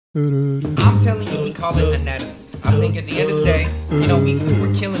I'm telling you, we call it anatomies. I think at the end of the day, you know,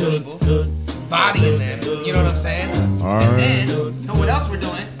 we're killing people, bodying them, you know what I'm saying? And then, you know what else we're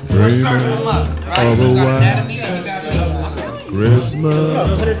doing? We're serving them up, right? So you got anatomy and you got meat. I'm telling you.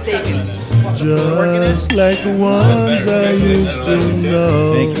 Christmas, Put a steak in. just like the ones I used to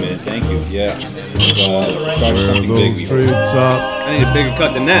know. Thank you, man. Thank you. Yeah. Start Where something those big. trees up. I need a bigger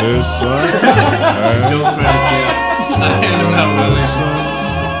cut than that. I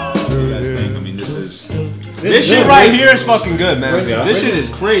mean, This shit right here is fucking good, man. This shit is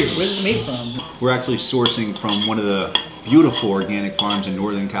crazy. Where's this meat from? we're actually sourcing from one of the beautiful organic farms in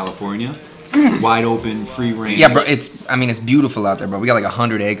Northern California. Wide open, free range. Yeah, bro, it's beautiful out there, bro. We got like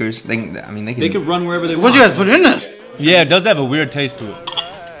 100 acres. They could run wherever they want. What'd you guys put in this? Yeah, it does have a weird taste to it.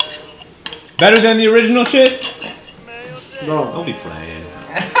 Better than the original shit? No. Don't be playing.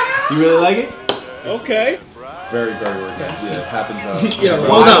 You really like it? Okay. Very, very organic. Yeah, it happens out. Yeah,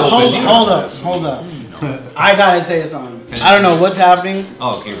 hold up. I gotta say something. I don't know what's happening.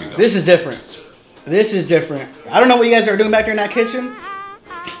 Oh, here we go. This is different. I don't know what you guys are doing back there in that kitchen,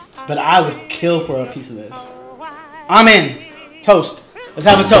 but I would kill for a piece of this. I'm in. Toast. Let's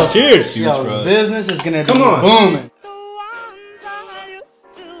have a toast. Cheers. Yo, business is gonna be booming.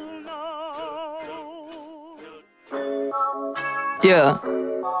 Yeah,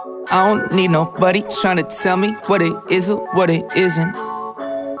 I don't need nobody trying to tell me what it is or what it isn't.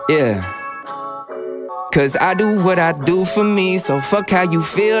 Yeah, cause I do what I do for me, so fuck how you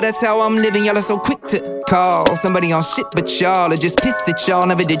feel, that's how I'm living. Y'all are so quick to call somebody on shit, but y'all are just pissed that y'all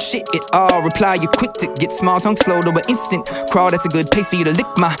never did shit at all. Reply, you're quick to get small, tongue slow to an instant crawl. That's a good pace for you to lick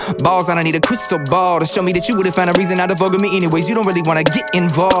my balls. I don't need a crystal ball to show me that you would've found a reason not to fuck with me anyways. You don't really wanna get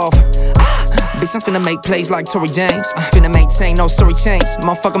involved. Bitch, I'm finna make plays like Tory James. I'm finna maintain, no story change.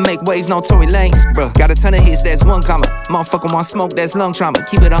 Motherfucker make waves, no Tory Lanes. Bruh, got a ton of hits, that's one comma. Motherfucker want smoke, that's lung trauma.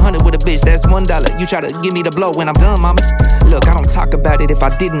 Keep it 100 with a bitch, that's $1. You try to give me the blow when I'm done, mamas. Look, I don't talk about it if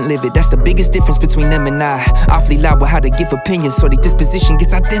I didn't live it. That's the biggest difference between them and I. Awfully loud with how to give opinions, so the disposition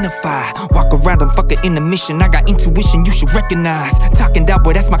gets identified. Walk around, I'm fucking in the mission. I got intuition, you should recognize. Talking that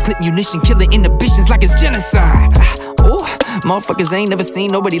boy, that's my clip munition. Killing inhibitions like it's genocide. Ooh, motherfuckers ain't never seen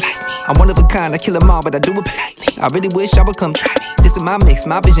nobody like me. I'm one of a kind, I kill them all, but I do it politely. I really wish I would come try me. This is my mix,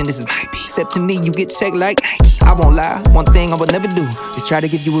 my vision, this is my piece. Except to me, you get checked like Nike. I won't lie, one thing I would never do is try to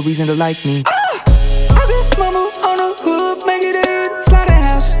give you a reason to like me. I bet mama on the hood, make it in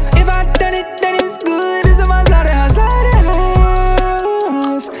slaughterhouse. If I done it, then it's good. This is my slaughterhouse,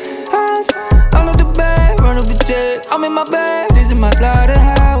 slaughterhouse. All of the bag, run up the jet. I'm in my bag, this is my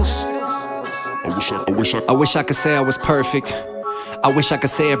slaughterhouse. I wish I could say I was perfect. I wish I could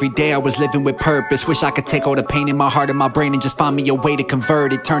say every day I was living with purpose. Wish I could take all the pain in my heart and my brain and just find me a way to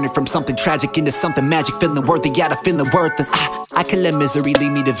convert it. Turn it from something tragic into something magic. Feeling worthy out of feeling worthless. I could let misery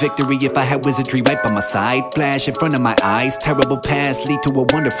lead me to victory if I had wizardry right by my side. Flash in front of my eyes. Terrible past lead to a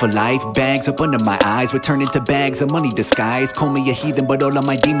wonderful life. Bags up under my eyes would turn into bags of money disguised. Call me a heathen, but all of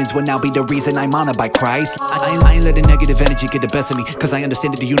my demons will now be the reason I'm honored by Christ. I ain't letting negative energy get the best of me, cause I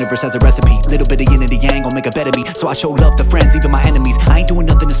understand that the universe has a recipe. Little bit of yin and the yang gon' make a better me. So I show love to friends, even my enemies. I ain't doing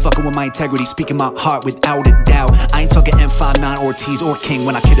nothing that's fucking with my integrity. Speaking my heart without a doubt. I ain't talking M5, Mount Ortiz, or King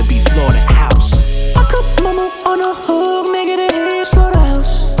when I could be slaughterhouse. I could mama on a hook, make it a hit,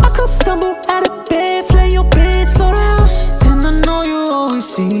 slaughterhouse. I could stumble out of bed, slay your bitch, slaughterhouse. And I know you always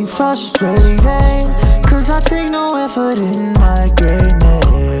seem frustrated.